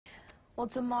Well,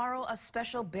 tomorrow, a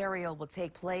special burial will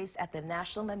take place at the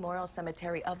National Memorial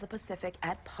Cemetery of the Pacific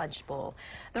at Punchbowl.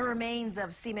 The remains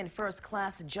of Seaman First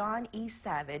Class John E.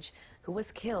 Savage, who was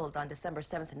killed on December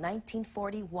 7,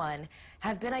 1941,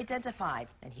 have been identified,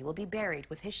 and he will be buried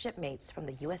with his shipmates from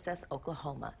the USS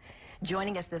Oklahoma.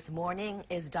 Joining us this morning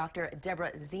is Dr.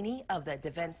 Deborah Zini of the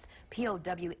Defense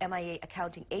POW MIA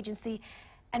Accounting Agency,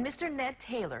 and Mr. Ned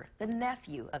Taylor, the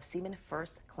nephew of Seaman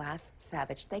First Class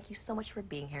Savage. Thank you so much for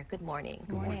being here. Good morning.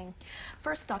 Good morning.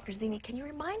 First, Dr. Zini, can you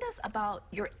remind us about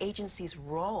your agency's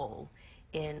role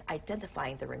in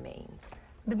identifying the remains?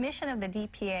 The mission of the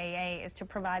DPAA is to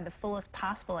provide the fullest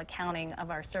possible accounting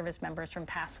of our service members from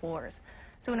past wars.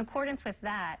 So in accordance with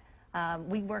that,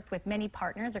 we worked with many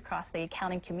partners across the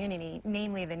accounting community,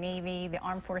 namely the Navy, the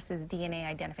Armed Forces DNA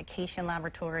Identification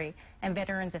Laboratory, and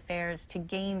Veterans Affairs to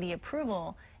gain the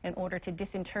approval in order to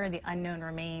disinter the unknown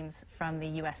remains from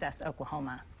the USS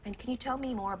Oklahoma. And can you tell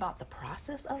me more about the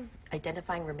process of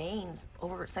identifying remains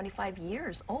over 75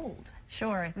 years old?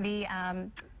 Sure. The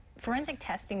forensic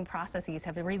testing processes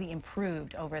have really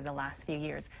improved over the last few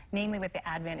years, namely with the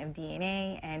advent of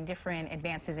DNA and different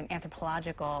advances in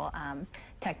anthropological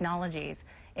technologies.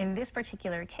 In this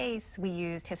particular case, we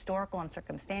used historical and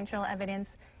circumstantial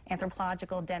evidence,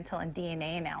 anthropological, dental, and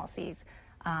DNA analyses.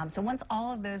 So once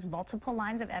all of those multiple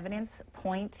lines of evidence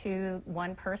point to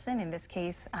one person, in this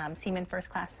case, Seaman First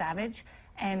Class Savage,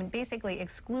 and basically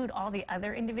exclude all the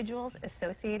other individuals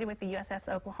associated with the USS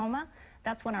Oklahoma,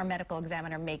 that's when our medical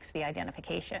examiner makes the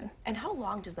identification. And how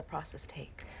long does the process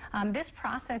take? This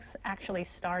process actually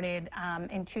started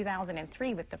in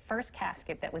 2003 with the first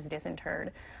casket that was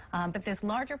disinterred. But this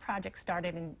larger project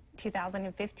started in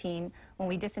 2015 when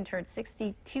we disinterred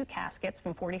 62 caskets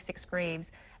from 46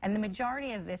 graves, and the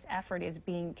majority of this effort is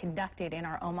being conducted in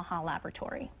our Omaha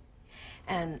laboratory.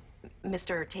 And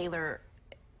Mr. Taylor,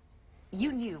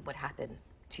 you knew what happened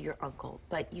to your uncle,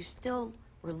 but you still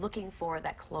were looking for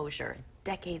that closure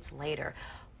decades later.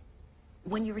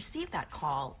 When you received that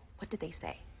call, what did they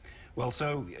say? Well,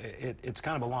 so it's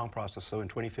kind of a long process. So in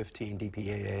 2015,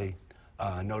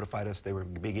 DPAA notified us they were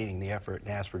beginning the effort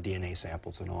and asked for DNA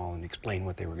samples and all and explained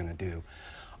what they were going to do.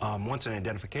 Once an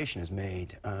identification is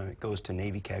made, it goes to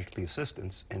Navy Casualty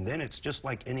Assistance, and then it's just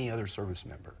like any other service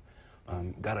member.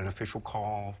 Got an official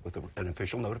call with an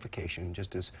official notification,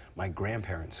 just as my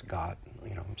grandparents got,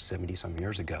 70-some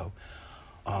years ago.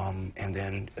 And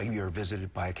then you're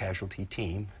visited by a casualty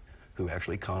team who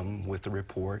actually come with the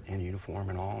report in uniform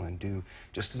and all and do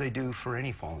just as they do for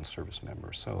any fallen service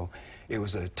member. So it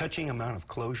was a touching amount of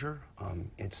closure.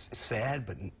 It's sad,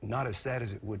 but not as sad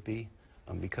as it would be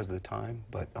because of the time.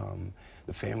 But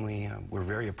the family, we're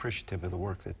very appreciative of the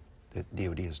work that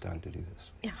DOD has done to do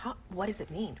this. Yeah, what does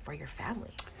it mean for your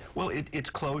family? Well, it's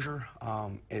closure.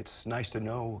 It's nice to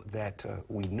know that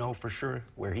we know for sure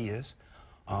where he is.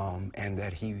 And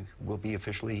that he will be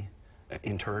officially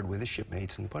interred with his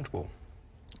shipmates in the Punchbowl.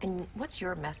 And what's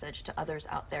your message to others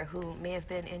out there who may have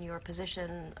been in your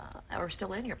position or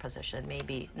still in your position,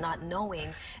 maybe not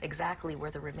knowing exactly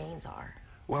where the remains are?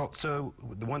 Well, so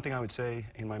the one thing I would say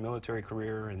in my military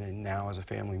career and then now as a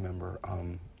family member,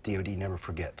 DOD never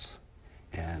forgets.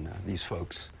 And these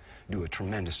folks do a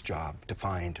tremendous job to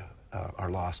find our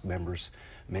lost members,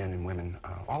 men and women,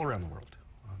 all around the world.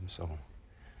 So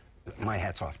my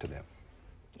hat's off to them.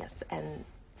 Yes, and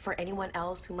for anyone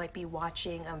else who might be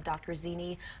watching, Dr.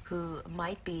 Zini, who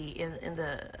might be in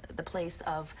the place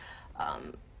of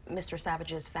Mr.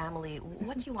 Savage's family,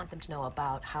 what do you want them to know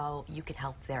about how you can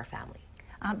help their family?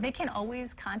 They can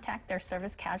always contact their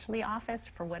service casualty office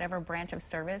for whatever branch of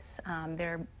service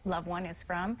their loved one is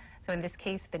from. So in this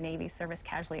case, the Navy Service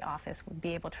Casualty Office would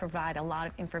be able to provide a lot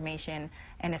of information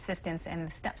and assistance and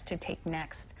the steps to take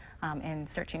next in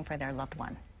searching for their loved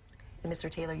one. And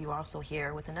Mr. Taylor, you are also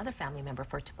here with another family member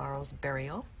for tomorrow's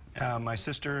burial. My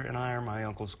sister and I are my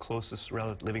uncle's closest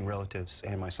living relatives,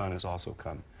 and my son has also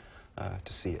come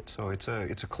to see it. So it's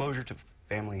a closure to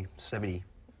family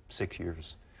 76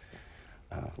 years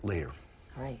later.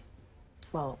 All right.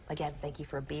 Well, again, thank you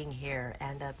for being here,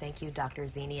 and thank you, Dr.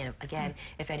 Zini. And again,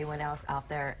 if anyone else out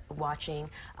there watching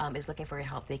is looking for your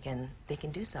help, they can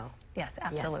do so. Yes,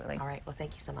 absolutely. Yes. All right. Well,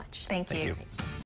 thank you so much. Thank you.